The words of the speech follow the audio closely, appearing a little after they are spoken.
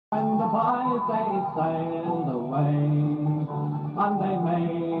When the boys they sailed away, and they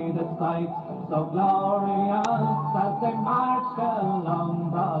made a sight so glorious as they marched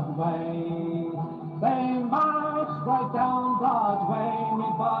along Broadway. They marched right down Broadway, me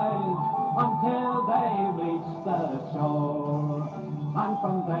boys, until they reached the shore. And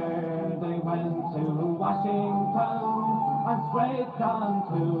from there they went to Washington and straight on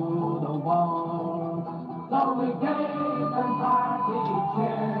to the war. So we gave them hearty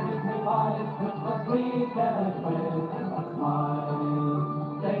cheers, me boys, which was greeted with a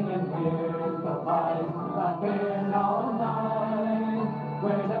smile. Singing, here's the voice that we're no nine,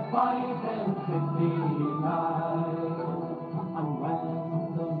 we're the fighting 69. And when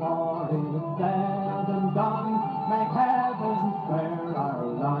the war is said and done, may heaven spare our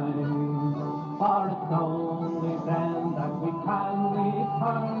lives, for it's only then that we can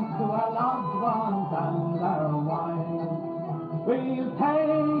return to our loved ones and our wives. We'll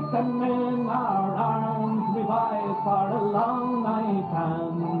take them in our arms, revive for a long night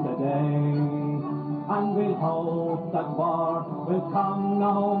and a day. And we'll hope that war will come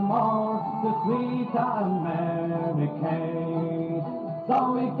no more to sweet America. So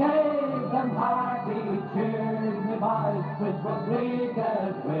we gave them hearty cheers, me boys, which was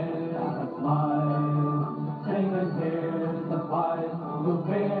greeted with a smile. Singing, here's the boys who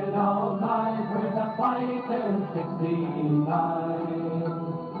fear no night, we're the fighting 69.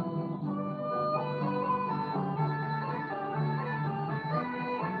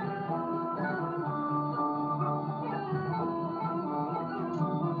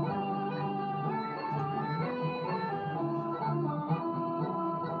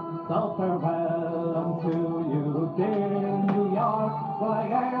 So farewell unto you, dear New York, will I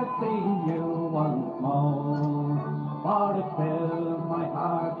e'er see you once more? For it fills my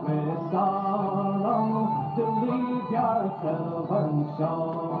heart with sorrow to leave your sylvan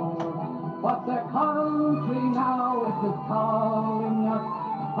shore. But the country now is calling us,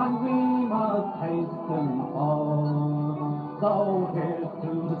 and we must hasten home. So here's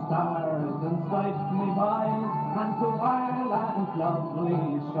to the stars and stripes, me boys, and to Ireland's lovely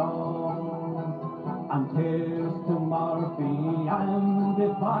shore. And here's to Murphy and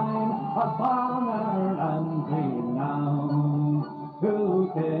Divine, of honor and renown, who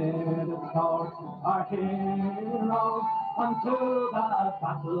did escort our heroes unto the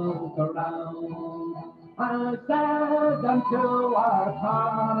battleground. And said unto our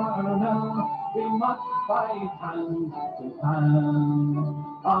colonel, we must fight hand to hand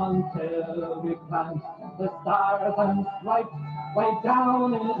until we plant the stars and stripes way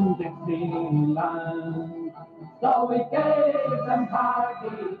down in Dixieland. So we gave them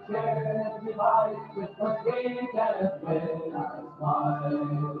hearty cheers, me boys, which was greeted with a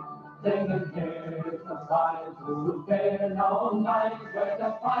smile. Singing, here's the boys who fear no night, we're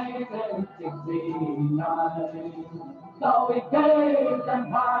the fighting 69. So we gave them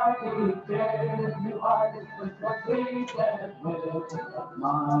hearty cheers, me boys, which was greeted with a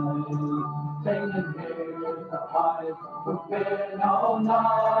smile. Singing, here's the boys who fear no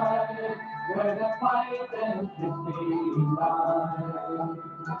night, we're the fighting 69.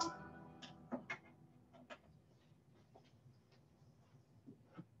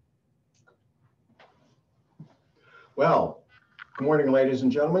 Well, good morning, ladies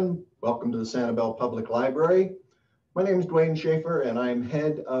and gentlemen. Welcome to the Sanibel Public Library. My name is Duane Shaffer, and I'm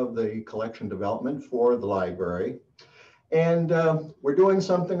head of the collection development for the library. And we're doing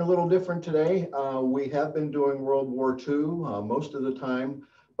something a little different today. We have been doing World War II most of the time,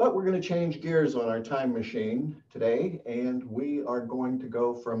 but we're going to change gears on our time machine today, and we are going to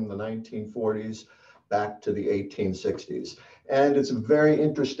go from the 1940s back to the 1860s. And it's very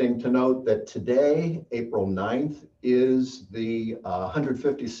interesting to note that today, April 9th, is the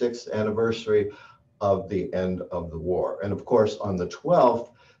 156th anniversary of the end of the war. And of course, on the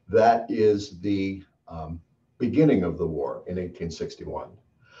 12th, that is the beginning of the war in 1861.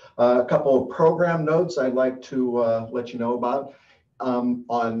 A couple of program notes I'd like to let you know about.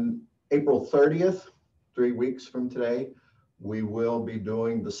 On April 30th, 3 weeks from today, we will be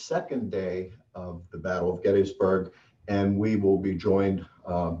doing the second day of the Battle of Gettysburg, and we will be joined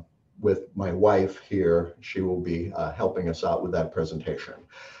with my wife here. She will be helping us out with that presentation.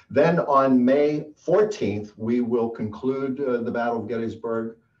 Then on May 14th, we will conclude the Battle of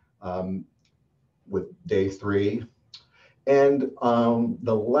Gettysburg with day 3. And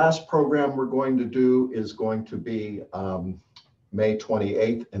the last program we're going to do is going to be May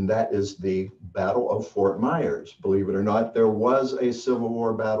 28th, and that is the Battle of Fort Myers. Believe it or not, there was a Civil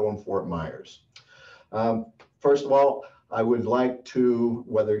War battle in Fort Myers. First of all, I would like to,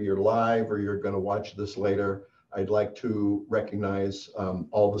 whether you're live or you're going to watch this later, I'd like to recognize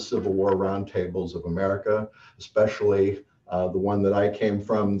all the Civil War Roundtables of America, especially the one that I came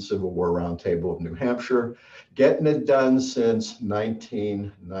from, the Civil War Roundtable of New Hampshire, getting it done since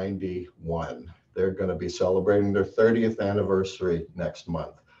 1991. They're going to be celebrating their 30th anniversary next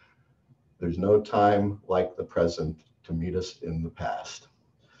month. There's no time like the present to meet us in the past.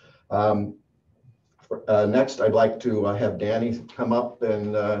 Next, I'd like to have Danny come up,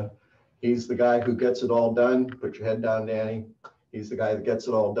 and he's the guy who gets it all done. Put your head down, Danny. He's the guy that gets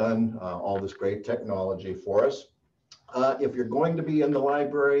it all done, all this great technology for us. If you're going to be in the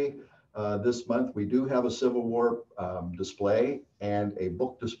library this month, we do have a Civil War display and a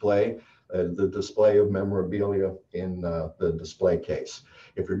book display, the display of memorabilia in the display case.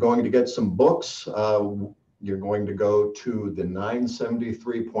 If you're going to get some books, you're going to go to the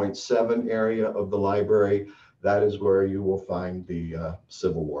 973.7 area of the library. That is where you will find the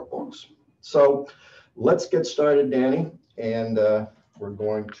Civil War books. So let's get started, Danny, and we're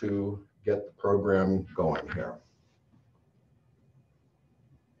going to get the program going here.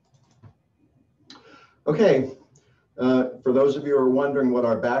 Okay, for those of you who are wondering what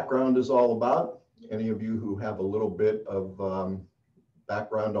our background is all about, any of you who have a little bit of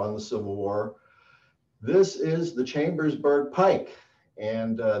background on the Civil War, this is the Chambersburg Pike,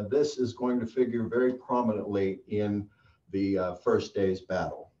 and this is going to figure very prominently in the first day's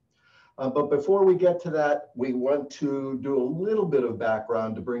battle. But before we get to that, we want to do a little bit of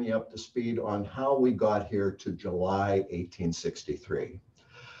background to bring you up to speed on how we got here to July 1863.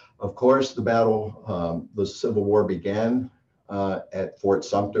 Of course, the battle, the Civil War began at Fort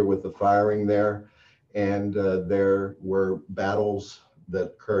Sumter with the firing there, and there were battles that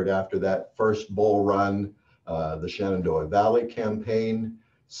occurred after that. First Bull Run, the Shenandoah Valley Campaign,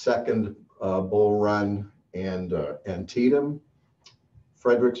 second Bull Run, and Antietam,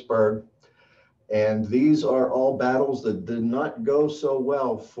 Fredericksburg. And these are all battles that did not go so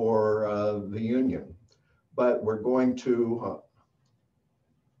well for the Union. But we're going to,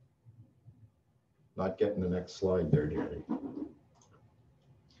 not getting the next slide there, Danny.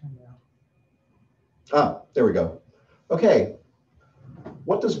 Ah, there we go. Okay.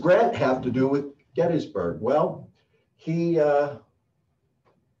 What does Grant have to do with Gettysburg? Well, he, out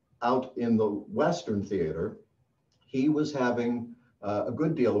in the Western Theater, he was having a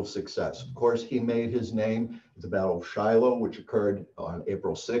good deal of success. Of course, he made his name at the Battle of Shiloh, which occurred on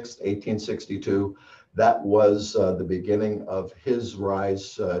April 6th, 1862. That was the beginning of his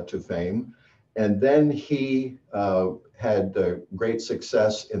rise to fame. And then he had great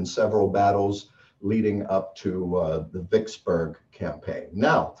success in several battles leading up to the Vicksburg campaign.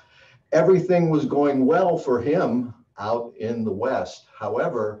 Now, everything was going well for him out in the West.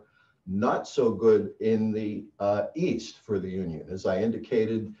 However, not so good in the East for the Union. As I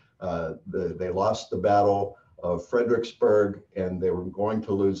indicated, they lost the Battle of Fredericksburg, and they were going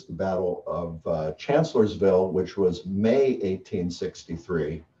to lose the Battle of Chancellorsville, which was May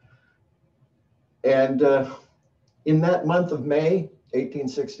 1863. And in that month of May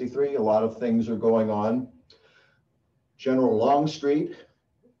 1863, a lot of things are going on. General Longstreet,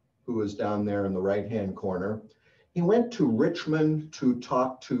 who was down there in the right-hand corner, he went to Richmond to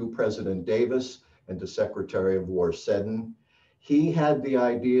talk to President Davis and to Secretary of War Seddon. He had the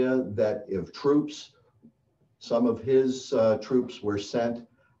idea that if troops, some of his troops were sent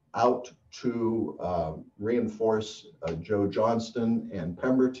out to reinforce Joe Johnston and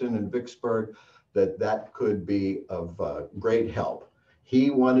Pemberton and Vicksburg, that could be of great help. He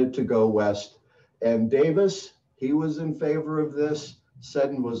wanted to go west, and Davis, he was in favor of this.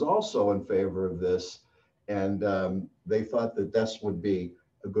 Seddon was also in favor of this, and they thought that this would be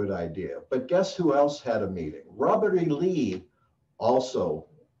a good idea. But guess who else had a meeting? Robert E. Lee also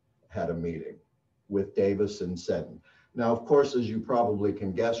had a meeting with Davis and Seddon. Now, of course, as you probably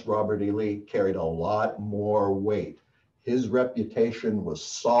can guess, Robert E. Lee carried a lot more weight. His reputation was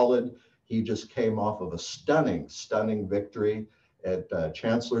solid. He just came off of a stunning victory at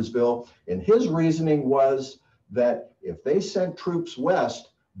Chancellorsville. And his reasoning was that if they sent troops west,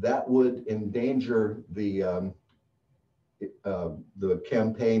 that would endanger the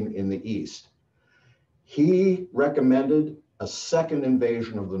campaign in the East. He recommended a second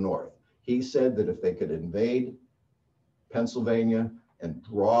invasion of the North. He said that if they could invade Pennsylvania and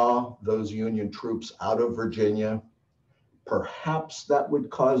draw those Union troops out of Virginia, perhaps that would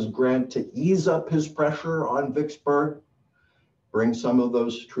cause Grant to ease up his pressure on Vicksburg, bring some of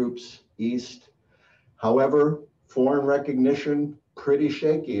those troops east. However, foreign recognition, pretty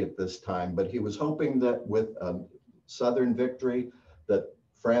shaky at this time, but he was hoping that with a Southern victory, that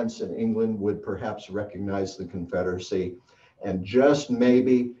France and England would perhaps recognize the Confederacy. And just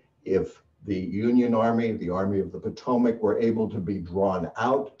maybe if The Union Army, the Army of the Potomac, were able to be drawn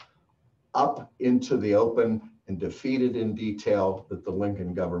out, up into the open, and defeated in detail that the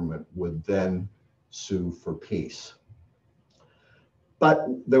Lincoln government would then sue for peace. But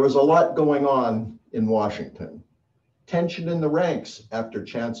there was a lot going on in Washington. Tension in the ranks after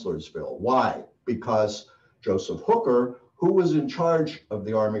Chancellorsville. Why? Because Joseph Hooker, who was in charge of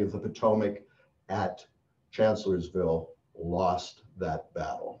the Army of the Potomac at Chancellorsville, lost that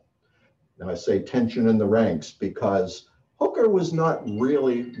battle. Now I say tension in the ranks because Hooker was not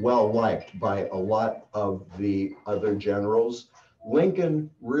really well liked by a lot of the other generals. Lincoln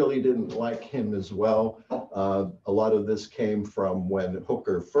really didn't like him as well. A lot of this came from when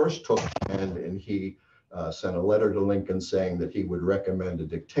Hooker first took command, and he sent a letter to Lincoln saying that he would recommend a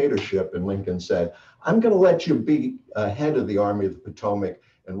dictatorship. And Lincoln said, I'm going to let you be head of the Army of the Potomac,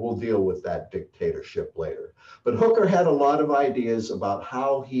 and we'll deal with that dictatorship later. But Hooker had a lot of ideas about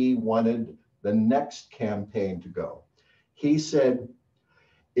how he wanted the next campaign to go. He said,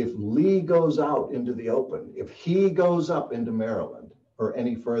 if Lee goes out into the open, if he goes up into Maryland or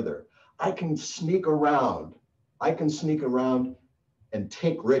any further, I can sneak around. I can sneak around and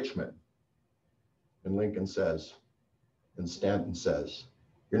take Richmond. And Lincoln says, and Stanton says,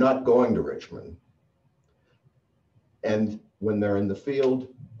 you're not going to Richmond. And when they're in the field,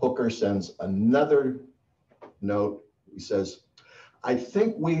 Hooker sends another note. He says, I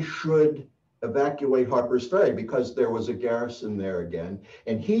think we should evacuate Harper's Ferry because there was a garrison there again.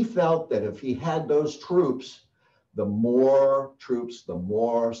 And he felt that if he had those troops, the more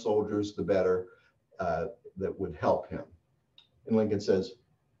soldiers, the better, that would help him. And Lincoln says,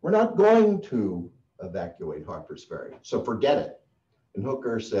 we're not going to evacuate Harper's Ferry, so forget it. And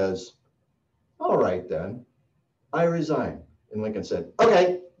Hooker says, all right then, I resign. And Lincoln said,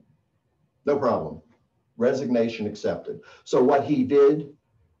 okay, no problem. Resignation accepted. So what he did,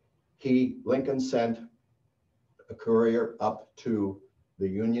 Lincoln sent a courier up to the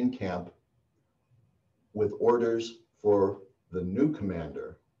Union camp with orders for the new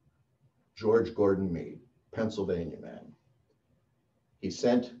commander, George Gordon Meade, Pennsylvania man. He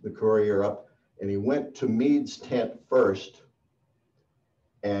sent the courier up, and he went to Meade's tent first,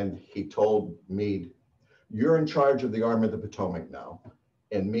 and he told Meade, you're in charge of the Army of the Potomac now.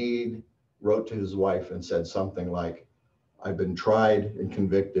 And Meade wrote to his wife and said something like, I've been tried and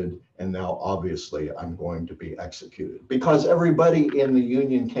convicted, and now obviously I'm going to be executed. Because everybody in the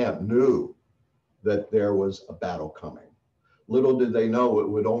Union camp knew that there was a battle coming. Little did they know it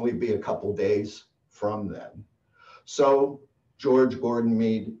would only be a couple days from then. So George Gordon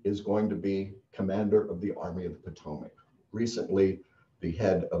Meade is going to be commander of the Army of the Potomac, recently the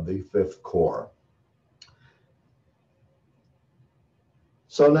head of the 5th Corps.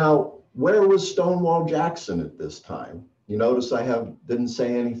 So now, where was Stonewall Jackson at this time? You notice I didn't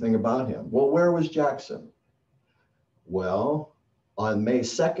say anything about him. Well, where was Jackson? Well, on May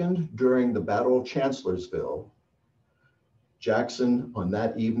 2nd, during the Battle of Chancellorsville, Jackson on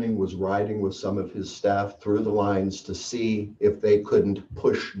that evening was riding with some of his staff through the lines to see if they couldn't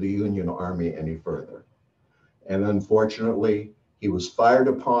push the Union Army any further. And unfortunately, he was fired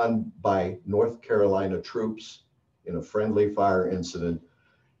upon by North Carolina troops in a friendly fire incident,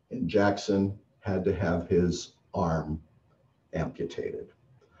 and Jackson had to have his arm amputated.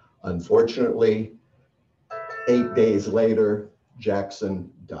 Unfortunately, 8 days later,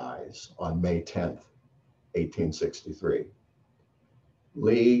 Jackson dies on May 10th, 1863.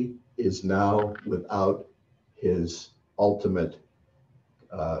 Lee is now without his ultimate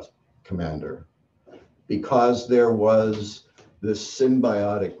commander because there was this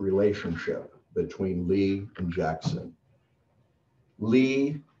symbiotic relationship between Lee and Jackson.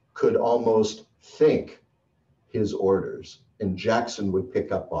 Lee could almost think his orders, and Jackson would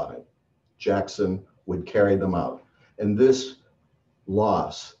pick up on it. Jackson would carry them out. And this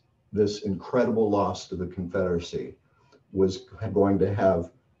loss, this incredible loss to the Confederacy, was going to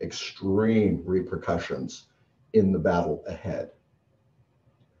have extreme repercussions in the battle ahead.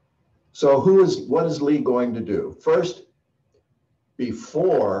 So what is Lee going to do? First,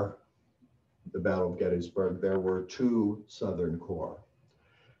 before the Battle of Gettysburg, there were 2 Southern Corps.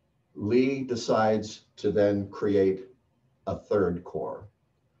 Lee decides to then create a 3rd Corps.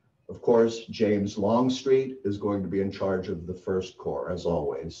 Of course, James Longstreet is going to be in charge of the 1st Corps, as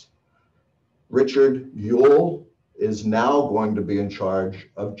always. Richard Ewell is now going to be in charge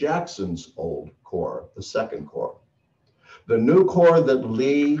of Jackson's old corps, the 2nd Corps. The new corps that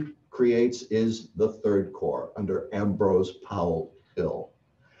Lee creates is the 3rd Corps under Ambrose Powell Hill.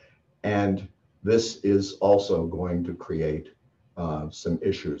 And this is also going to create some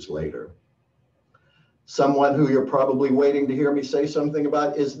issues later. Someone who you're probably waiting to hear me say something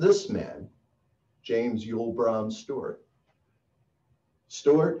about is this man, James Ewell Brown Stuart.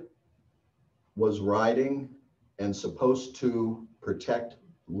 Stuart was riding and supposed to protect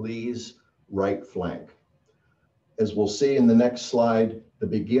Lee's right flank. As we'll see in the next slide, the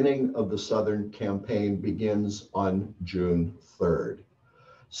beginning of the Southern campaign begins on June 3rd.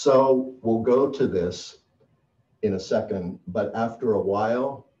 So we'll go to this in a second, but after a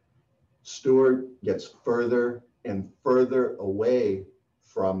while, Stuart gets further and further away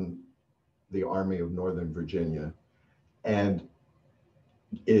from the Army of Northern Virginia and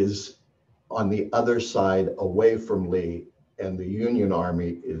is on the other side away from Lee, and the Union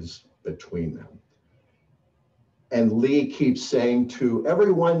Army is between them. And Lee keeps saying to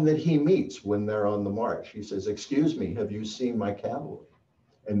everyone that he meets when they're on the march, he says, "Excuse me, have you seen my cavalry?"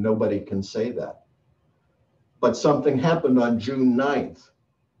 And nobody can say that. But something happened on June 9th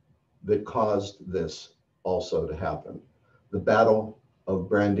that caused this also to happen. The Battle of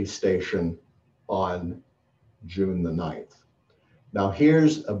Brandy Station on June the 9th. Now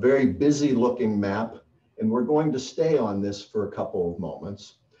here's a very busy looking map, and we're going to stay on this for a couple of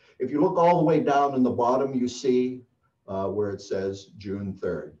moments. If you look all the way down in the bottom, you see where it says June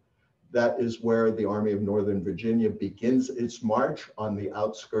 3rd. That is where the Army of Northern Virginia begins its march on the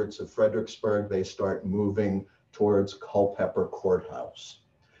outskirts of Fredericksburg. They start moving towards Culpeper Courthouse.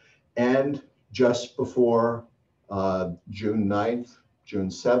 And just before June 9th, June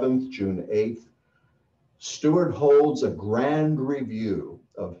 7th, June 8th, Stuart holds a grand review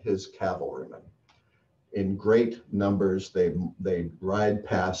of his cavalrymen. In great numbers, they ride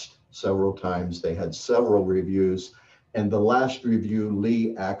past several times. They had several reviews. And the last review,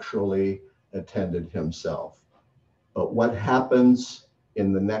 Lee actually attended himself. But what happens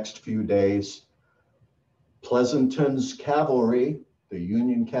in the next few days, Pleasanton's cavalry, the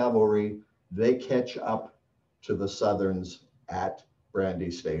Union cavalry, they catch up to the Southerns at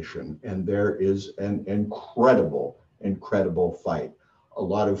Brandy Station. And there is an incredible fight. A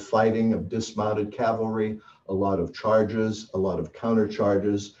lot of fighting of dismounted cavalry, a lot of charges, a lot of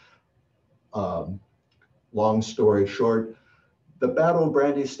countercharges. Long story short, the Battle of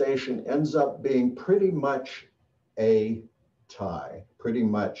Brandy Station ends up being pretty much a tie, pretty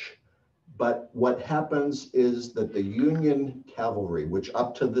much. But what happens is that the Union cavalry, which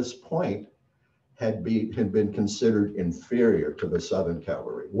up to this point had been considered inferior to the Southern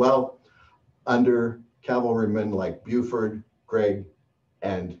cavalry, well, under cavalrymen like Buford, Gregg,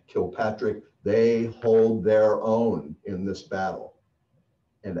 and Kilpatrick, they hold their own in this battle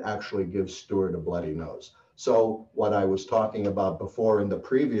and actually give Stuart a bloody nose. So what I was talking about before in the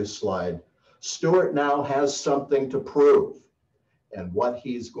previous slide, Stuart now has something to prove. And what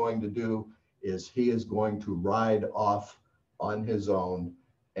he's going to do is he is going to ride off on his own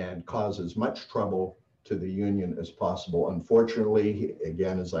and cause as much trouble to the Union as possible. Unfortunately,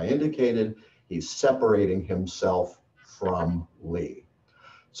 again, as I indicated, he's separating himself from Lee.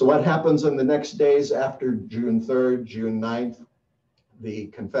 So what happens in the next days after June 3rd, June 9th, the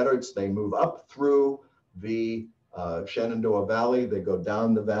Confederates, they move up through the Shenandoah Valley. They go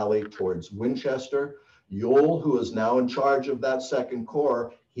down the valley towards Winchester. Ewell, who is now in charge of that Second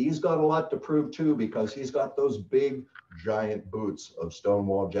Corps, he's got a lot to prove too, because he's got those big, giant boots of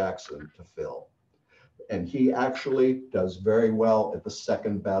Stonewall Jackson to fill. And he actually does very well at the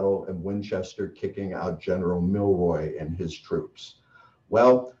Second Battle of Winchester, kicking out General Milroy and his troops.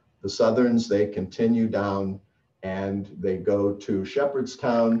 Well, the Southerns, they continue down and they go to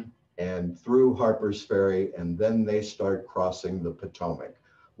Shepherdstown and through Harper's Ferry, and then they start crossing the Potomac.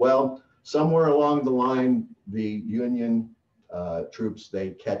 Well, somewhere along the line, the Union troops, they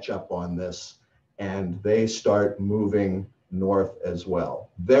catch up on this and they start moving north as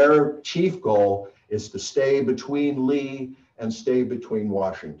well. Their chief goal is to stay between Lee and stay between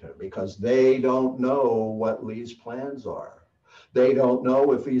Washington, because they don't know what Lee's plans are. They don't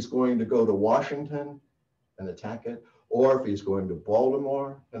know if he's going to go to Washington and attack it, or if he's going to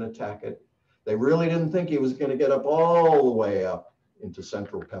Baltimore and attack it. They really didn't think he was going to get up all the way up into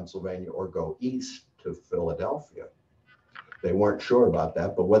central Pennsylvania or go east to Philadelphia. They weren't sure about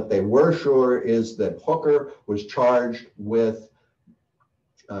that, but what they were sure is that Hooker was charged with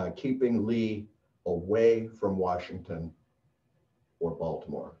keeping Lee away from Washington or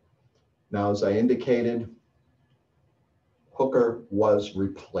Baltimore. Now, as I indicated, Hooker was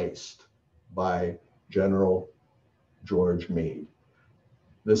replaced by General George Meade.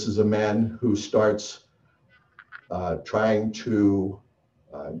 This is a man who starts trying to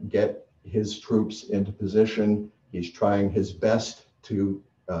get his troops into position. He's trying his best to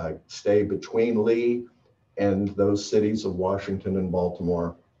stay between Lee and those cities of Washington and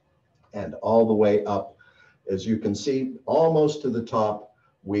Baltimore, and all the way up. As you can see, almost to the top,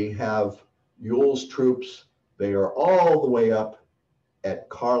 we have Ewell's troops, they are all the way up at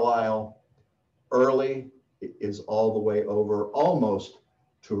Carlisle. Early is all the way over almost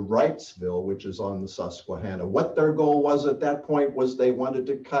to Wrightsville, which is on the Susquehanna. What their goal was at that point was they wanted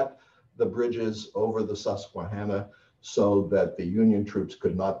to cut the bridges over the Susquehanna so that the Union troops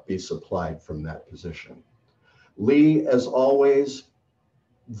could not be supplied from that position. Lee, as always,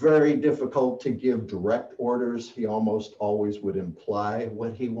 very difficult to give direct orders. He almost always would imply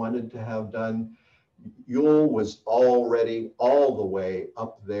what he wanted to have done. Ewell was already all the way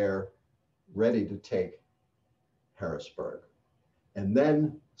up there, ready to take Harrisburg. And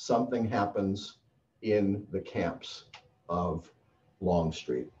then something happens in the camps of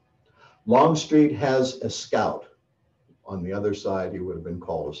Longstreet. Longstreet has a scout. On the other side, he would have been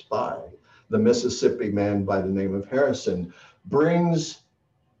called a spy. The Mississippi man by the name of Harrison brings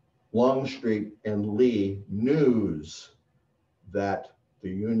Longstreet and Lee news that the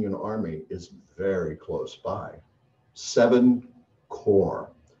Union Army is very close by. 7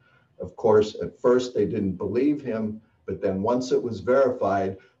 corps. Of course, at first they didn't believe him, but then once it was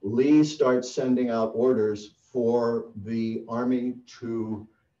verified, Lee starts sending out orders for the army to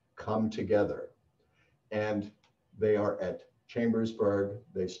come together. And they are at Chambersburg.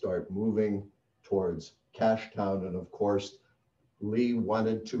 They start moving towards Cashtown. And of course, Lee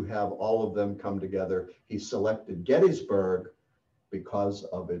wanted to have all of them come together. He selected Gettysburg because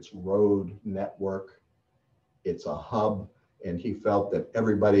of its road network. It's a hub, and he felt that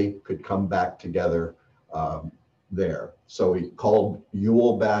everybody could come back together there. So he called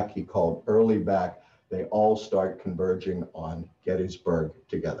Ewell back, he called Early back. They all start converging on Gettysburg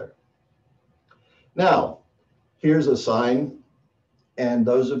together. Now, here's a sign, and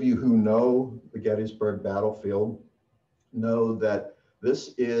those of you who know the Gettysburg battlefield know that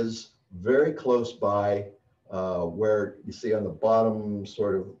this is very close by where you see on the bottom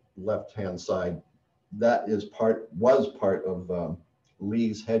sort of left-hand side, that was part of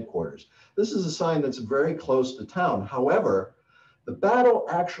Lee's headquarters. This is a sign that's very close to town. However, the battle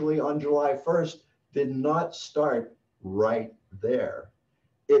actually on July 1st did not start right there.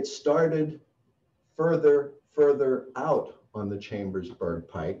 It started further out on the Chambersburg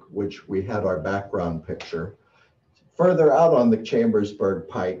Pike, which we had our background picture. Further out on the Chambersburg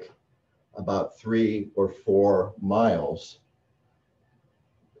Pike, about 3 or 4 miles,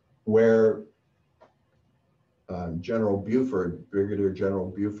 where General Buford, Brigadier General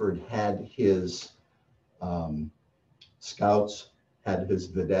Buford, had his scouts, had his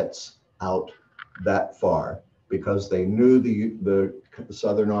vedettes out that far because they knew the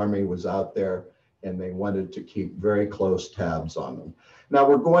Southern Army was out there and they wanted to keep very close tabs on them. Now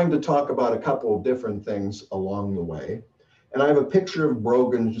we're going to talk about a couple of different things along the way. And I have a picture of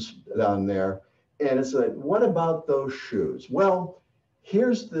Brogan just down there. And it's like, what about those shoes? Well,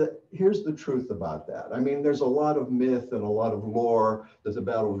 here's the truth about that. I mean, there's a lot of myth and a lot of lore that the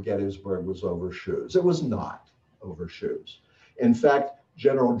Battle of Gettysburg was over shoes. It was not over shoes. In fact,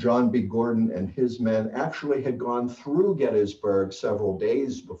 General John B. Gordon and his men actually had gone through Gettysburg several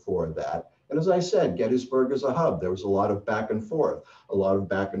days before that. And as I said, Gettysburg is a hub. There was a lot of back and forth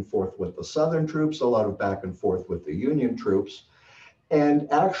with the Southern troops, a lot of back and forth with the Union troops.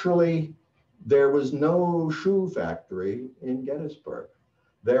 And actually, there was no shoe factory in Gettysburg.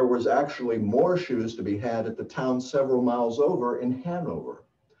 There was actually more shoes to be had at the town several miles over in Hanover.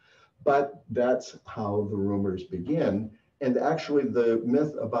 But that's how the rumors begin. And actually, the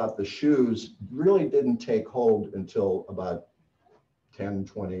myth about the shoes really didn't take hold until about 10,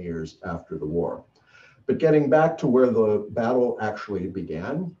 20 years after the war. But getting back to where the battle actually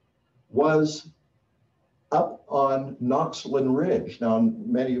began was up on Knoxland Ridge. Now,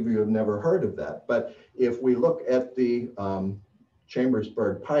 many of you have never heard of that, but if we look at the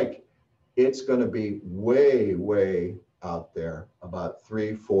Chambersburg Pike, it's going to be way, way out there, about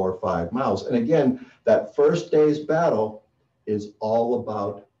 3, 4, 5 miles. And again, that first day's battle is all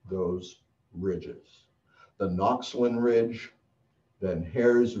about those ridges. The Knoxland Ridge, then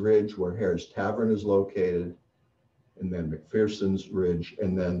Hare's Ridge, where Hare's Tavern is located, and then McPherson's Ridge,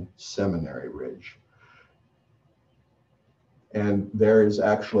 and then Seminary Ridge. And there is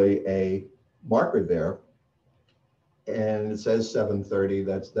actually a marker there, and it says 7:30.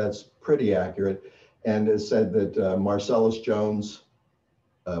 That's pretty accurate. And it said that Marcellus Jones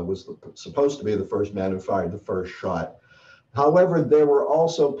was supposed to be the first man who fired the first shot. However, there were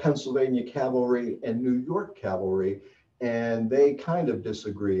also Pennsylvania cavalry and New York cavalry, and they kind of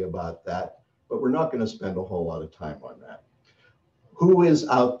disagree about that, but we're not going to spend a whole lot of time on that. Who is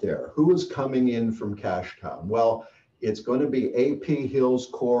out there? Who is coming in from Cashtown? Well, it's going to be A.P. Hill's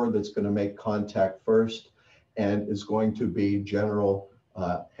Corps that's going to make contact first, and it's going to be General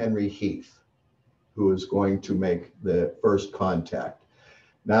Henry Heath. who is going to make the first contact.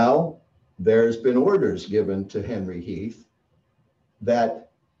 Now, there's been orders given to Henry Heath that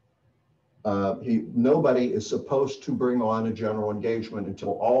nobody is supposed to bring on a general engagement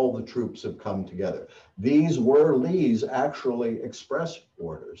until all the troops have come together. These were Lee's actually express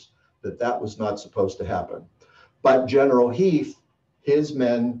orders that that was not supposed to happen. But General Heath, his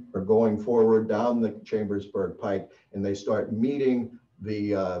men are going forward down the Chambersburg Pike, and they start meeting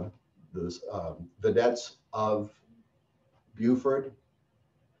the vedettes of Buford,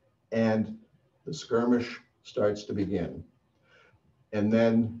 and the skirmish starts to begin. And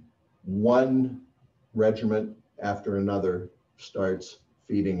then one regiment after another starts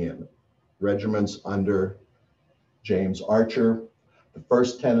feeding in. Regiments under James Archer, the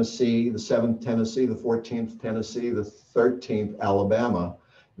 1st Tennessee, the 7th Tennessee, the 14th Tennessee, the 13th Alabama.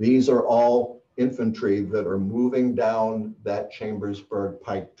 These are all infantry that are moving down that Chambersburg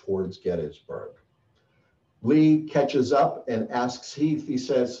Pike towards Gettysburg. Lee catches up and asks Heath, he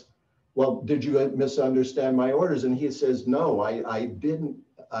says, well, did you misunderstand my orders? And he says, no, I didn't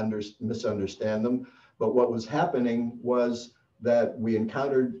misunderstand them. But what was happening was that we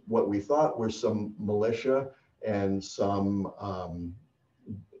encountered what we thought were some militia and some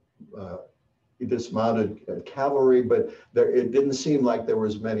dismounted cavalry, but it didn't seem like there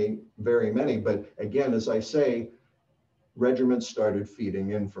was very many. But again, as I say, regiments started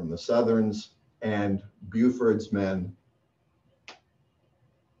feeding in from the Southerns, and Buford's men,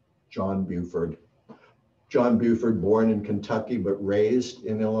 John Buford, born in Kentucky, but raised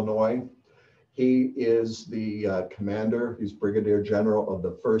in Illinois. He is the commander, he's Brigadier General of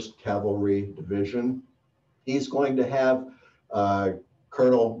the 1st Cavalry Division. He's going to have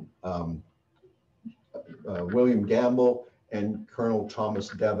Colonel William Gamble and Colonel Thomas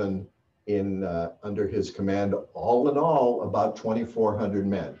Devon under his command. All in all, about 2,400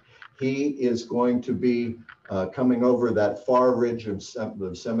 men. He is going to be coming over that far ridge of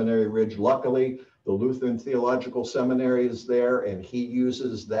the Seminary Ridge. Luckily, the Lutheran Theological Seminary is there, and he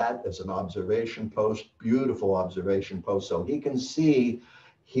uses that as an observation post, beautiful observation post, so he can see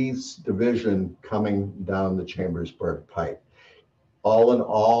Heath's division coming down the Chambersburg Pike. All in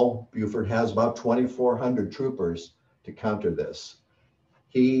all, Buford has about 2,400 troopers to counter this.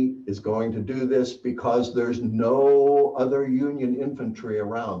 He is going to do this because there's no other Union infantry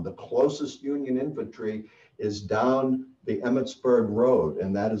around. The closest Union infantry is down the Emmitsburg Road,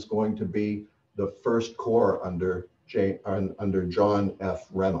 and that is going to be the 1st Corps under John F.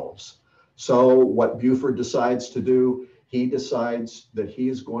 Reynolds. So what Buford decides to do, he decides that he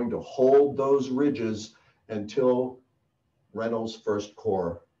is going to hold those ridges until Reynolds' 1st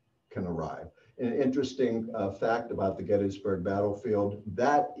Corps can arrive. An interesting fact about the Gettysburg battlefield,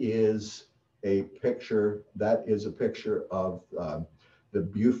 that is a picture of the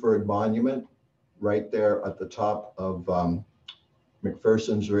Buford Monument right there at the top of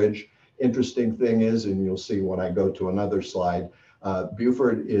McPherson's Ridge. Interesting thing is, and you'll see when I go to another slide,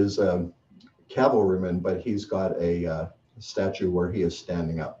 Buford is a cavalryman, but he's got a statue where he is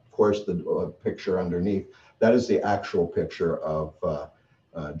standing up. Of course, the picture underneath, that is the actual picture of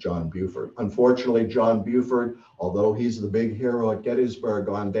John Buford. Unfortunately, John Buford, although he's the big hero at Gettysburg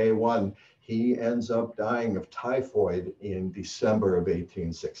on day one, he ends up dying of typhoid in December of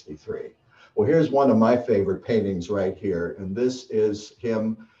 1863. Well, here's one of my favorite paintings right here, and this is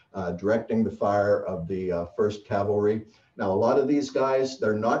him directing the fire of the 1st Cavalry. Now, a lot of these guys,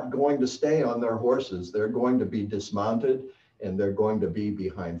 they're not going to stay on their horses. They're going to be dismounted, and they're going to be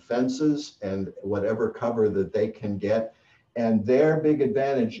behind fences and whatever cover that they can get. And their big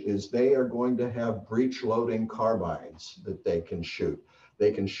advantage is they are going to have breech loading carbines that they can shoot.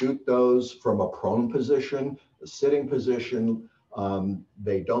 They can shoot those from a prone position, a sitting position.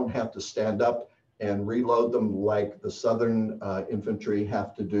 They don't have to stand up and reload them like the Southern infantry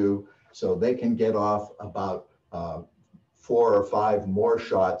have to do. So they can get off about 4 or 5 more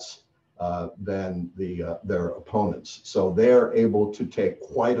shots than their opponents. So they're able to take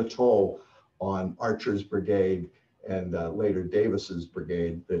quite a toll on Archer's brigade and later Davis's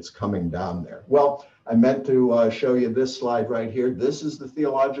brigade that's coming down there. Well, I meant to show you this slide right here. This is the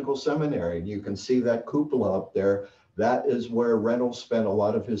Theological Seminary. You can see that cupola up there. That is where Reynolds spent a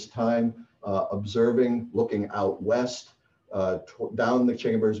lot of his time observing, looking out west, down the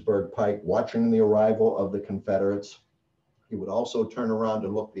Chambersburg Pike, watching the arrival of the Confederates. He would also turn around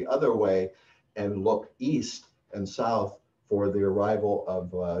and look the other way and look east and south for the arrival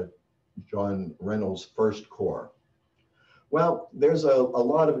of John Reynolds' 1st Corps. Well, there's a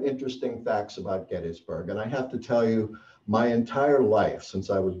lot of interesting facts about Gettysburg, and I have to tell you, my entire life, since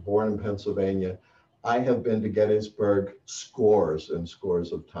I was born in Pennsylvania, I have been to Gettysburg scores and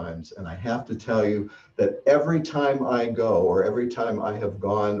scores of times, and I have to tell you that every time I go, or every time I have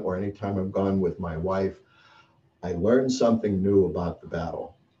gone, or any time I've gone with my wife, I learned something new about the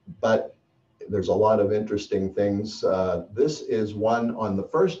battle. But there's a lot of interesting things. This is one on the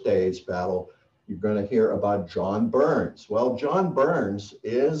first day's battle. You're going to hear about John Burns. Well, John Burns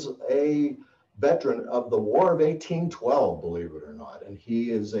is a veteran of the War of 1812, believe it or not, and he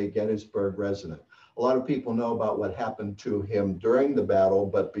is a Gettysburg resident. A lot of people know about what happened to him during the battle,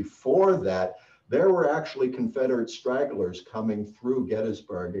 but before that, there were actually Confederate stragglers coming through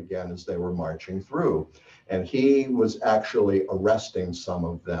Gettysburg again as they were marching through. And he was actually arresting some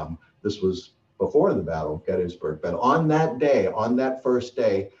of them. This was before the Battle of Gettysburg. But on that day, on that first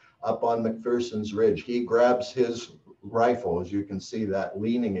day, up on McPherson's Ridge, he grabs his rifle, as you can see that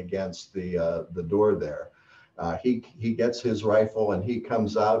leaning against the door there. He gets his rifle and he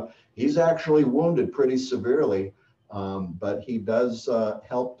comes out. He's actually wounded pretty severely, but he does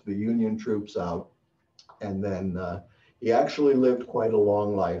help the Union troops out. And then he actually lived quite a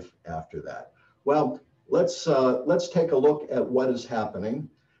long life after that. Well, let's take a look at what is happening.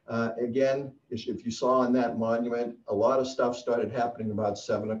 Again, if you saw on that monument, a lot of stuff started happening about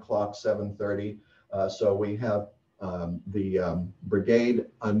 7 o'clock, 7:30. So we have the brigade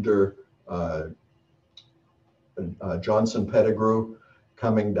under Johnson Pettigrew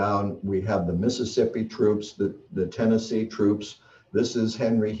coming down. We have the Mississippi troops, the Tennessee troops. This is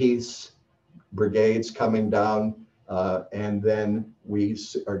Henry Heath's brigades coming down. And then we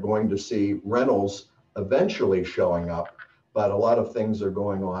are going to see Reynolds eventually showing up, but a lot of things are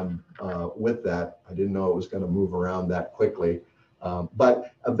going on with that. I didn't know it was going to move around that quickly.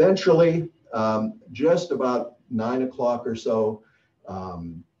 But eventually, just about 9 o'clock or so,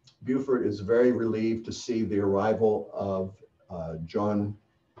 Buford is very relieved to see the arrival of John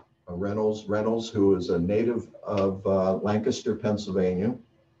Reynolds, who is a native of Lancaster, Pennsylvania.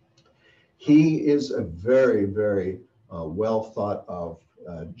 He is a very, very well thought of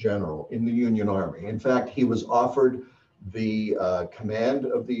general in the Union Army. In fact, he was offered the command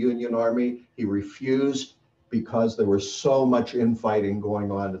of the Union Army. He refused because there was so much infighting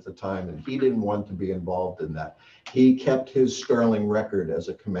going on at the time, and he didn't want to be involved in that. He kept his sterling record as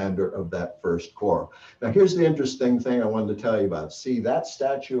a commander of that First Corps. Now, here's the interesting thing I wanted to tell you about. See, that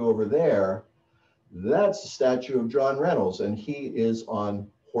statue over there, that's the statue of John Reynolds, and he is on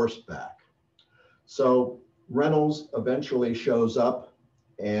horseback. So Reynolds eventually shows up,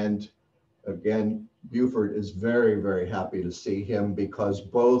 and again, Buford is very, very happy to see him because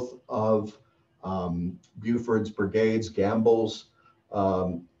both of Buford's brigades, Gamble's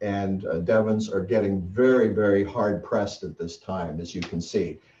and Devon's, are getting very, very hard pressed at this time, as you can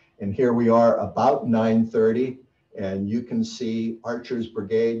see. And here we are about 9:30, and you can see Archer's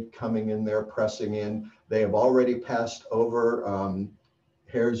brigade coming in there, pressing in. They have already passed over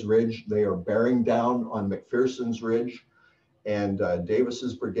Hare's Ridge. They are bearing down on McPherson's Ridge, and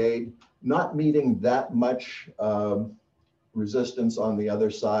Davis's brigade not meeting that much resistance on the other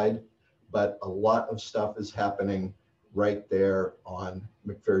side, but a lot of stuff is happening right there on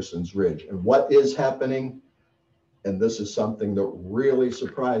McPherson's Ridge. And what is happening, and this is something that really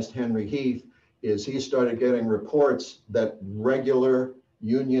surprised Henry Heath, is he started getting reports that regular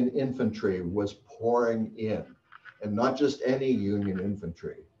Union infantry was pouring in. And not just any Union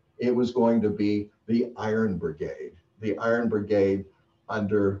infantry. It was going to be the Iron Brigade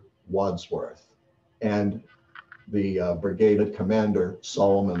under Wadsworth, and the brigade commander,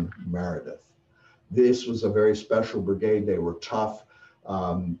 Solomon Meredith. This was a very special brigade. They were tough.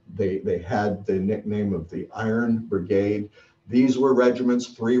 They had the nickname of the Iron Brigade. These were regiments,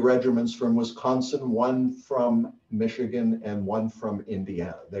 3 regiments from Wisconsin, 1 from Michigan, and 1 from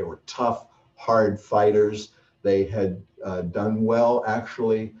Indiana. They were tough, hard fighters. They had done well,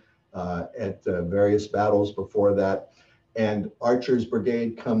 actually, at various battles before that. And Archer's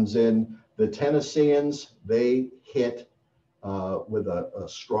brigade comes in. The Tennesseans, they hit with a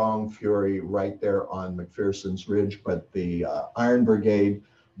strong fury right there on McPherson's Ridge. But the Iron Brigade,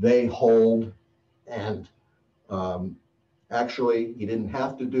 they hold. And actually, he didn't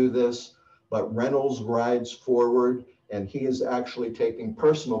have to do this, but Reynolds rides forward, and he is actually taking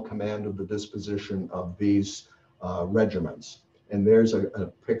personal command of the disposition of these regiments. And there's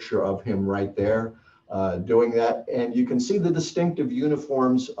a picture of him right there doing that. And you can see the distinctive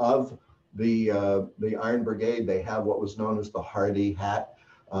uniforms of the Iron Brigade. They have what was known as the Hardy hat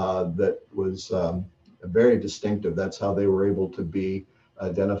that was very distinctive. That's how they were able to be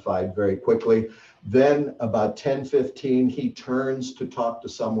identified very quickly. Then about 10:15, he turns to talk to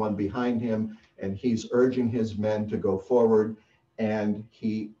someone behind him, and he's urging his men to go forward, and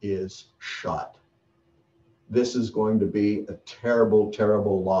he is shot. this is going to be a terrible,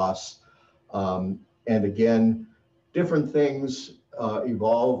 terrible loss. And again, different things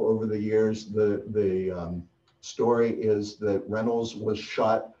evolve over the years. The story is that Reynolds was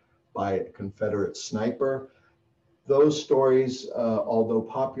shot by a Confederate sniper. Those stories, although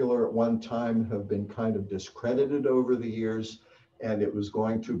popular at one time, have been kind of discredited over the years, and it was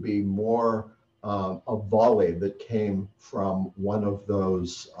going to be more a volley that came from one of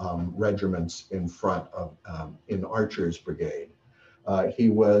those regiments in front of, in Archer's brigade. He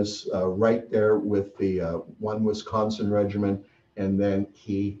was right there with the 1 Wisconsin regiment, and then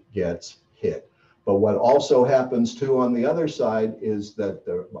he gets hit. But what also happens too on the other side is that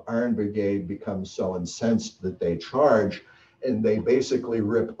the Iron Brigade becomes so incensed that they charge, and they basically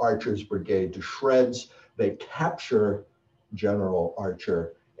rip Archer's brigade to shreds. They capture General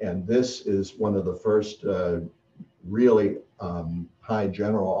Archer, and this is one of the first really high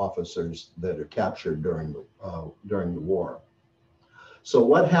general officers that are captured during the war. So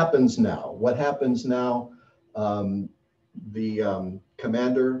what happens now? What happens now? The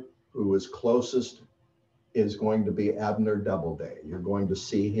commander who is closest is going to be Abner Doubleday. You're going to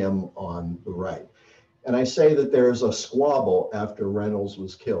see him on the right. And I say that there's a squabble after Reynolds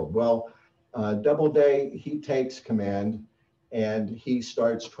was killed. Well, Doubleday, he takes command, and he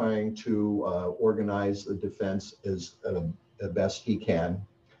starts trying to organize the defense as best he can.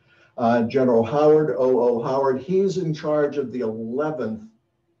 General Howard, O.O. Howard, he's in charge of the 11th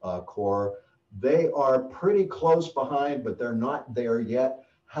Corps. They are pretty close behind, but they're not there yet.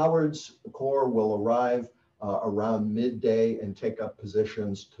 Howard's Corps will arrive around midday and take up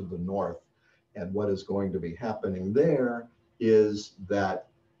positions to the north. And what is going to be happening there is that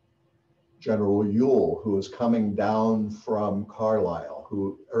General Ewell, who is coming down from Carlisle,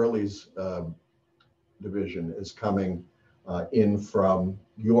 who Early's division is coming in from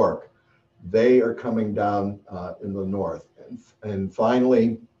York, they are coming down in the north. And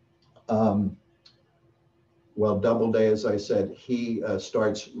finally, well, Doubleday, as I said, he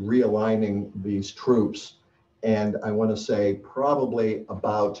starts realigning these troops. And I want to say probably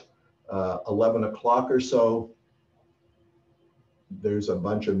about 11 o'clock or so, there's a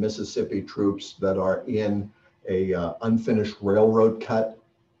bunch of Mississippi troops that are in a unfinished railroad cut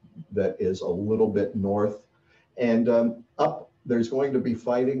that is a little bit north. And up, there's going to be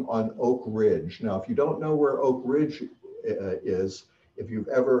fighting on Oak Ridge. Now, if you don't know where Oak Ridge is, if you've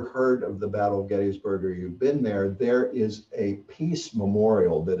ever heard of the Battle of Gettysburg or you've been there, there is a peace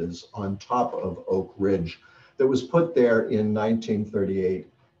memorial that is on top of Oak Ridge that was put there in 1938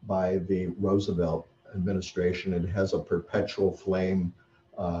 by the Roosevelt administration. It has a perpetual flame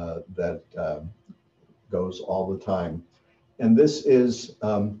that goes all the time. And this is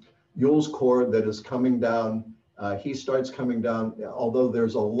Ewell's Corps that is coming down. He starts coming down, although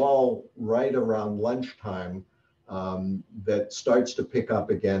there's a lull right around lunchtime that starts to pick up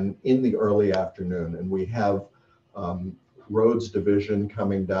again in the early afternoon. And we have Rhodes' division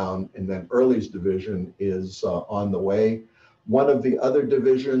coming down, and then Early's division is on the way. One of the other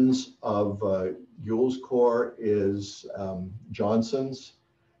divisions of Ewell's Corps is Johnson's.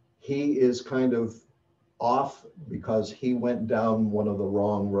 He is kind of off because he went down one of the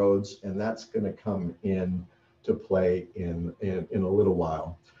wrong roads, and that's going to come in to play in a little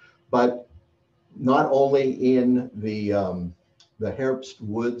while. But not only in the Herbst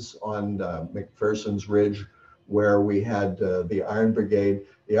Woods on McPherson's Ridge, where we had the Iron Brigade.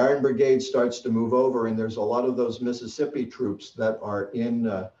 The Iron Brigade starts to move over, and there's a lot of those Mississippi troops that are in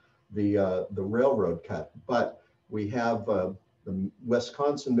the railroad cut. But we have the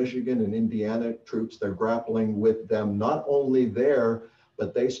Wisconsin, Michigan, and Indiana troops. They're grappling with them not only there,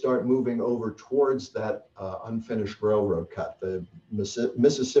 but they start moving over towards that unfinished railroad cut. The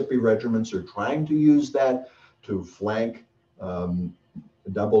Mississippi regiments are trying to use that to flank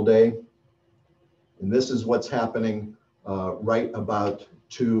Doubleday. And this is what's happening right about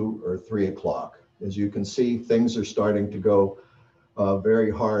 2 or 3 o'clock. As you can see, things are starting to go very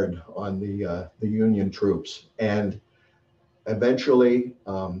hard on the Union troops. And eventually,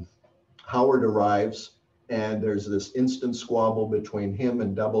 Howard arrives, and there's this instant squabble between him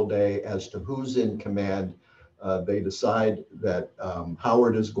and Doubleday as to who's in command. They decide that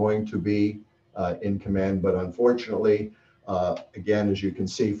Howard is going to be in command, but unfortunately, again, as you can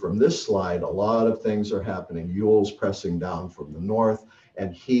see from this slide, a lot of things are happening. Ewell's pressing down from the north,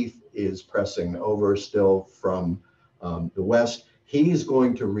 and Heath is pressing over still from the west. He's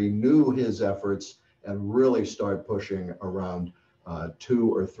going to renew his efforts and really start pushing around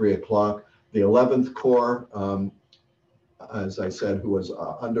 2 or 3 o'clock. The 11th Corps, as I said, who was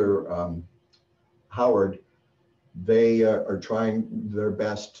under Howard, They are trying their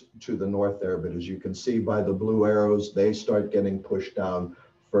best to the north there, but as you can see by the blue arrows, they start getting pushed down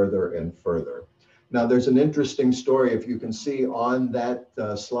further and further. Now, there's an interesting story, if you can see on that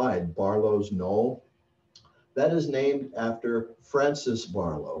slide, Barlow's Knoll. That is named after Francis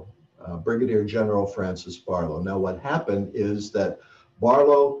Barlow, Brigadier General Francis Barlow. Now, what happened is that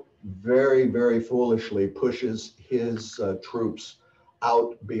Barlow very, very foolishly pushes his troops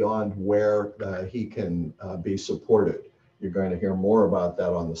out beyond where he can be supported. You're going to hear more about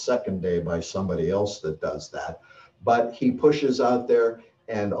that on the second day by somebody else that does that. But he pushes out there,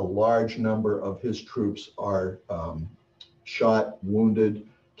 and a large number of his troops are shot, wounded,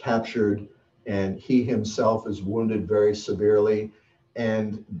 captured, and he himself is wounded very severely.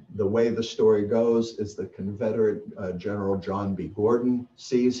 And the way the story goes is the Confederate General John B. Gordon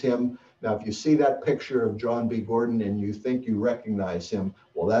sees him. Now, if you see that picture of John B. Gordon and you think you recognize him,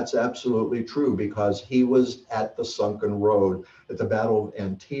 well, that's absolutely true, because he was at the Sunken Road at the Battle of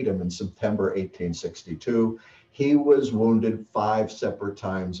Antietam in September 1862. He was wounded 5 separate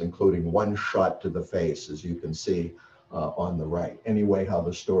times, including 1 shot to the face, as you can see on the right. Anyway, how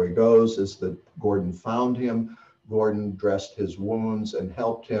the story goes is that Gordon found him. Gordon dressed his wounds and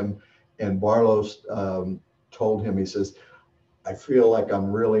helped him. And Barlow told him, he says, I feel like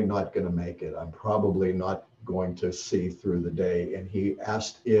I'm really not going to make it. I'm probably not going to see through the day. And he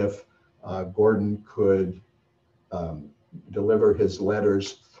asked if Gordon could deliver his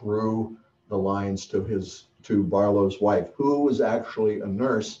letters through the lines to Barlow's wife, who was actually a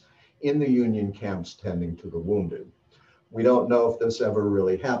nurse in the Union camps tending to the wounded. We don't know if this ever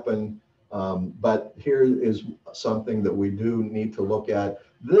really happened, but here is something that we do need to look at.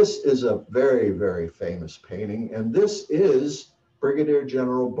 This is a very, very famous painting, and this is Brigadier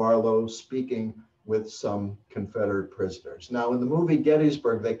General Barlow speaking with some Confederate prisoners. Now, in the movie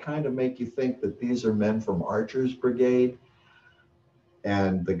Gettysburg, they kind of make you think that these are men from Archer's Brigade,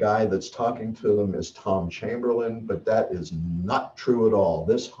 and the guy that's talking to them is Tom Chamberlain, but that is not true at all.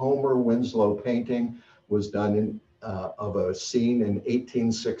 This Homer Winslow painting was done of a scene in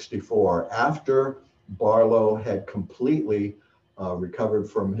 1864 after Barlow had completely recovered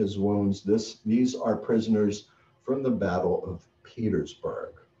from his wounds. These are prisoners from the Battle of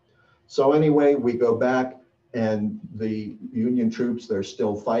Petersburg. So anyway, we go back, and the Union troops, they're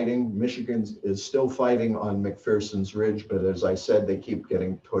still fighting. Michigan is still fighting on McPherson's Ridge, but as I said, they keep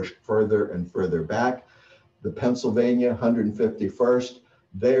getting pushed further and further back. The Pennsylvania 151st,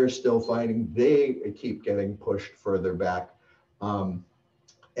 they're still fighting. They keep getting pushed further back. And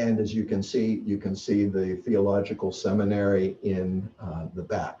as you can see the theological seminary in the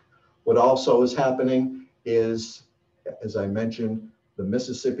back. What also is happening is, as I mentioned, the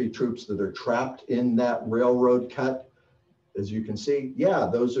Mississippi troops that are trapped in that railroad cut, as you can see, yeah,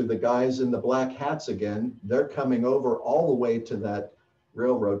 those are the guys in the black hats again. They're coming over all the way to that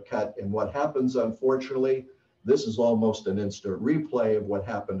railroad cut. And what happens, unfortunately, this is almost an instant replay of what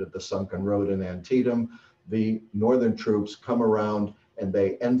happened at the Sunken Road in Antietam. The Northern troops come around and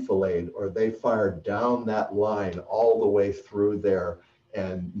they enfilade, or they fire down that line all the way through there.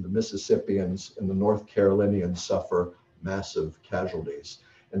 And the Mississippians and the North Carolinians suffer massive casualties.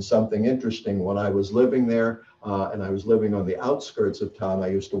 And something interesting, when I was living there, and I was living on the outskirts of town, I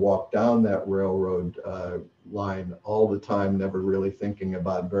used to walk down that railroad line all the time, never really thinking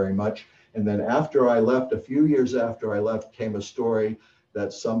about very much. And then after I left, a few years after I left, came a story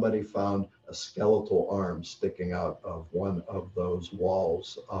that somebody found a skeletal arm sticking out of one of those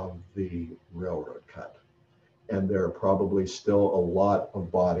walls of the railroad cut. And there are probably still a lot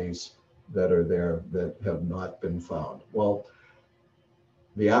of bodies that are there that have not been found. Well,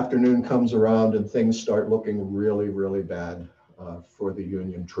 the afternoon comes around and things start looking really, really bad for the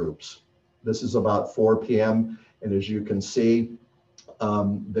Union troops. This is about 4 p.m. And as you can see,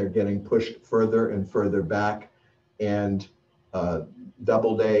 they're getting pushed further and further back. And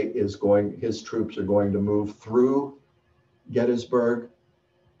Doubleday is his troops are going to move through Gettysburg.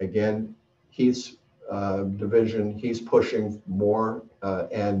 Again, Heath's division, he's pushing more,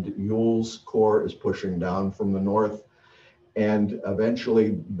 and Ewell's corps is pushing down from the north. And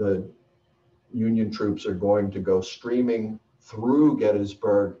eventually the Union troops are going to go streaming through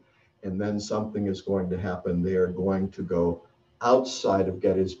Gettysburg, and then something is going to happen. They are going to go outside of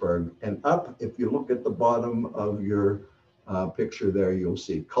Gettysburg and up. If you look at the bottom of your picture there, you'll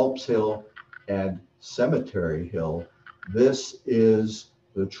see Culp's Hill and Cemetery Hill. This is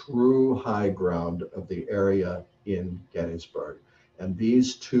the true high ground of the area in Gettysburg. And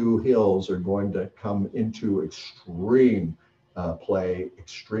these two hills are going to come into extreme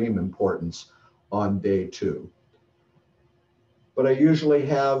extreme importance on day 2. But I usually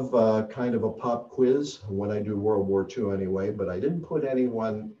have kind of a pop quiz when I do World War II anyway, but I didn't put any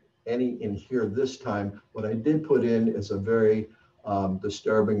in here this time. What I did put in is a very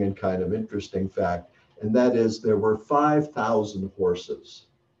disturbing and kind of interesting fact, and that is there were 5,000 horses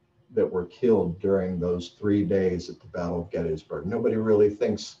that were killed during those 3 days at the Battle of Gettysburg. Nobody really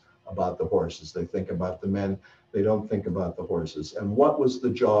thinks about the horses. They think about the men. They don't think about the horses. And what was the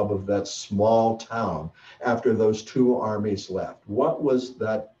job of that small town after those two armies left? What was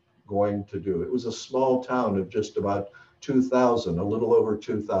that going to do? It was a small town of just about 2,000, a little over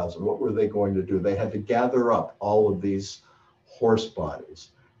 2,000. What were they going to do? They had to gather up all of these horse bodies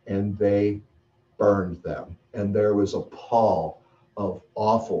and they burned them. And there was a pall of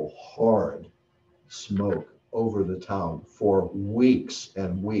awful, horrid smoke over the town for weeks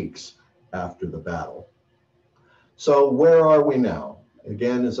and weeks after the battle. So where are we now?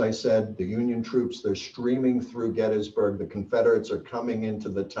 Again, as I said, the Union troops, they're streaming through Gettysburg. The Confederates are coming into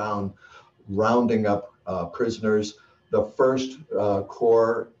the town, rounding up prisoners. The First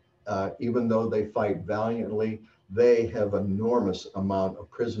Corps, even though they fight valiantly, they have enormous amount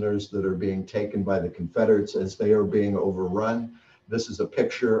of prisoners that are being taken by the Confederates as they are being overrun. This is a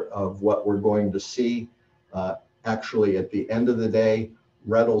picture of what we're going to see actually at the end of the day.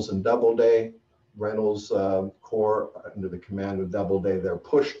 Reynolds and Doubleday. Reynolds Corps under the command of Doubleday, they're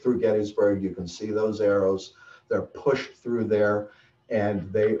pushed through Gettysburg. You can see those arrows. They're pushed through there,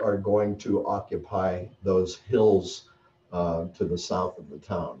 and they are going to occupy those hills to the south of the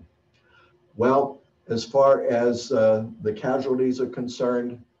town. Well, as far as the casualties are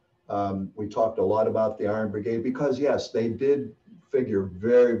concerned, we talked a lot about the Iron Brigade because, yes, they did figure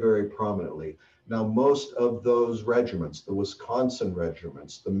very, very prominently. Now, most of those regiments, the Wisconsin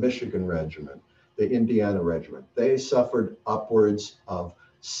regiments, the Michigan regiment, the Indiana regiment, they suffered upwards of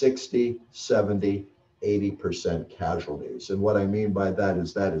 60, 70, 80% casualties. And what I mean by that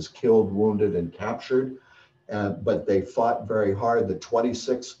is killed, wounded, and captured. But they fought very hard. The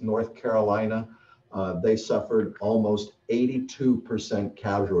 26th North Carolina, they suffered almost 82%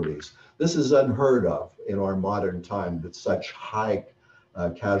 casualties. This is unheard of in our modern time that such high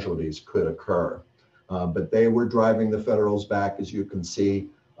casualties could occur. But they were driving the Federals back, as you can see,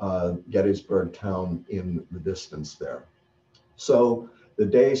 Gettysburg town in the distance there. So the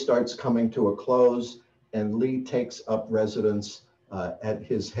day starts coming to a close, and Lee takes up residence at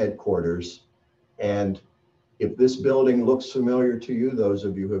his headquarters. And if this building looks familiar to you, those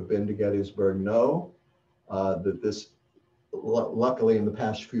of you who have been to Gettysburg know that this, luckily in the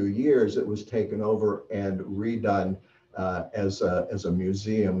past few years, it was taken over and redone as a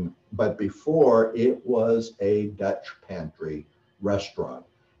museum. But before, it was a Dutch pantry restaurant.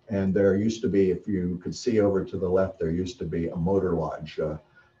 And there used to be, if you could see over to the left, there used to be a motor lodge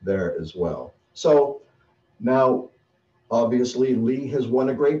there as well. So now, obviously, Lee has won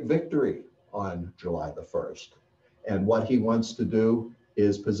a great victory on July the 1st. And what he wants to do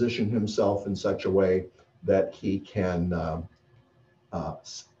is position himself in such a way that he can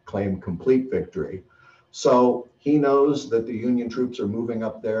claim complete victory. So he knows that the Union troops are moving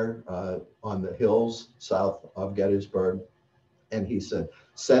up there on the hills south of Gettysburg. And he said,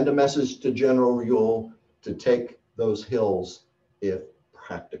 send a message to General Ewell to take those hills if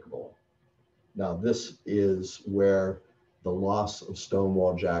practicable. Now, this is where the loss of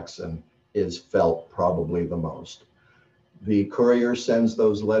Stonewall Jackson is felt probably the most. The courier sends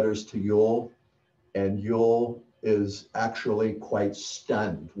those letters to Ewell, and Ewell is actually quite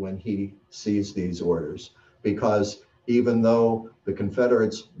stunned when he sees these orders, because even though the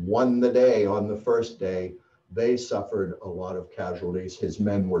Confederates won the day on the first day, they suffered a lot of casualties. His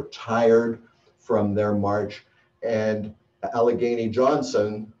men were tired from their march, and Allegheny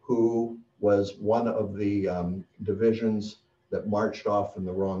Johnson, who was one of the divisions that marched off in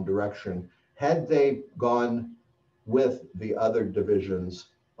the wrong direction, had they gone with the other divisions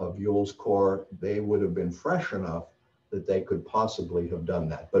of Ewell's Corps, they would have been fresh enough that they could possibly have done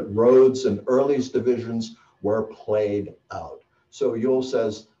that. But Rhodes and Early's divisions were played out. So Ewell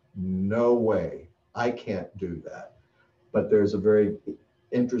says, no way, I can't do that. But there's a very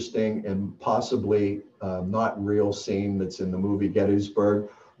interesting and possibly not real scene that's in the movie Gettysburg,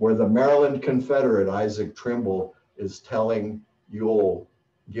 where the Maryland Confederate, Isaac Trimble, is telling Ewell,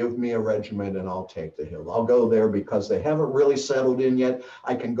 give me a regiment and I'll take the hill. I'll go there because they haven't really settled in yet.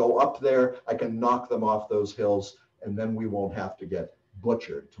 I can go up there, I can knock them off those hills, and then we won't have to get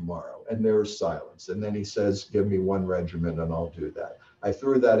butchered tomorrow. And there's silence. And then he says, give me one regiment and I'll do that. I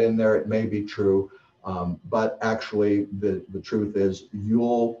threw that in there. It may be true, but actually the truth is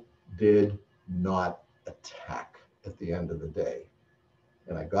Ewell did not attack at the end of the day.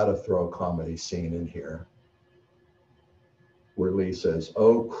 And I got to throw a comedy scene in here. where Lee says,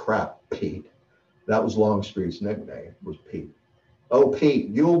 "Oh crap, Pete." That was Longstreet's nickname, was Pete. "Oh, Pete,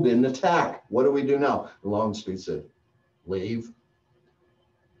 Ewell didn't attack. What do we do now?" And Longstreet said, "Leave."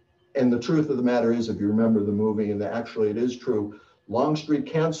 And the truth of the matter is, if you remember the movie, and actually it is true, Longstreet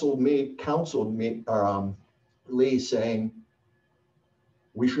counseled Lee, saying,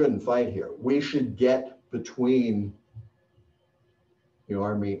 "We shouldn't fight here. We should get between the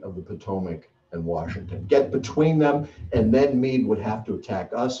Army of the Potomac and Washington, get between them, and then Meade would have to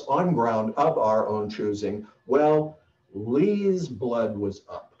attack us on ground of our own choosing." Well, Lee's blood was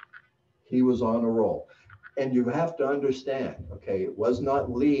up. He was on a roll. And you have to understand, okay, it was not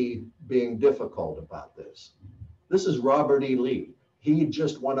Lee being difficult about this. This is Robert E. Lee. He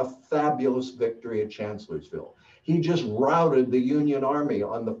just won a fabulous victory at Chancellorsville. He just routed the Union Army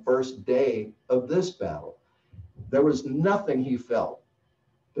on the first day of this battle. There was nothing he felt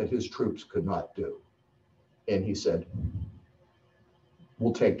that his troops could not do. And he said,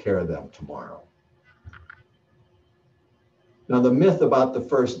 "We'll take care of them tomorrow." Now, the myth about the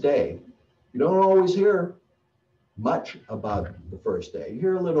first day, you don't always hear much about the first day. You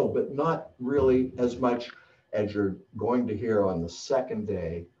hear a little, but not really as much as you're going to hear on the second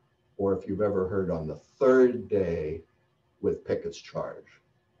day, or if you've ever heard on the third day with Pickett's charge.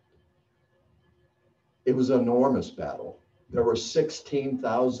 It was an enormous battle. There were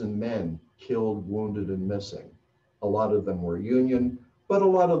 16,000 men killed, wounded, and missing. A lot of them were Union, but a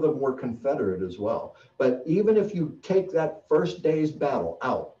lot of them were Confederate as well. But even if you take that first day's battle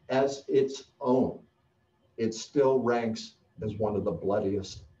out as its own, it still ranks as one of the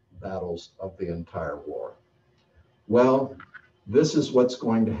bloodiest battles of the entire war. Well, this is what's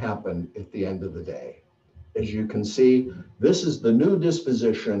going to happen at the end of the day. As you can see, this is the new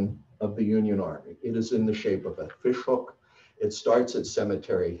disposition of the Union Army. It is in the shape of a fishhook. It starts at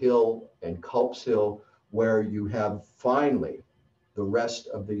Cemetery Hill and Culp's Hill, where you have finally the rest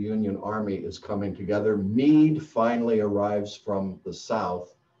of the Union Army is coming together. Meade finally arrives from the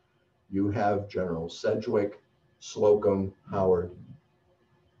south. You have General Sedgwick, Slocum, Howard,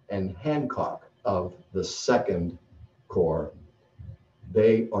 and Hancock of the Second Corps.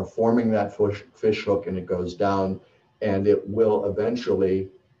 They are forming that fishhook, and it goes down, and it will eventually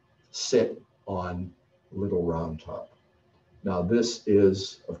sit on Little Round Top. Now, this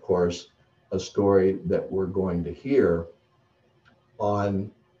is, of course, a story that we're going to hear on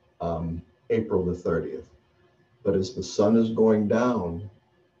April the 30th. But as the sun is going down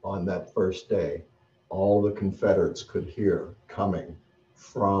on that first day, all the Confederates could hear coming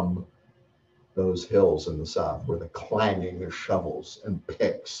from those hills in the south, where they're clanging their shovels and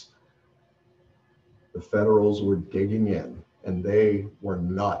picks. The Federals were digging in, and they were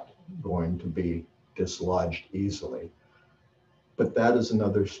not going to be dislodged easily. But that is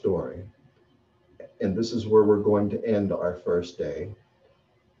another story. And this is where we're going to end our first day.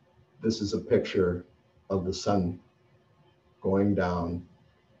 This is a picture of the sun going down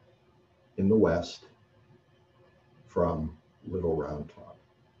in the west from Little Round Top.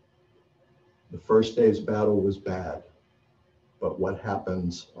 The first day's battle was bad, but what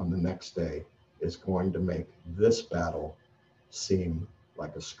happens on the next day is going to make this battle seem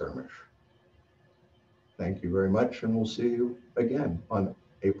like a skirmish. Thank you very much, and we'll see you again on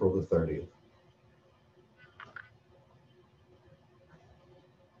April the 30th.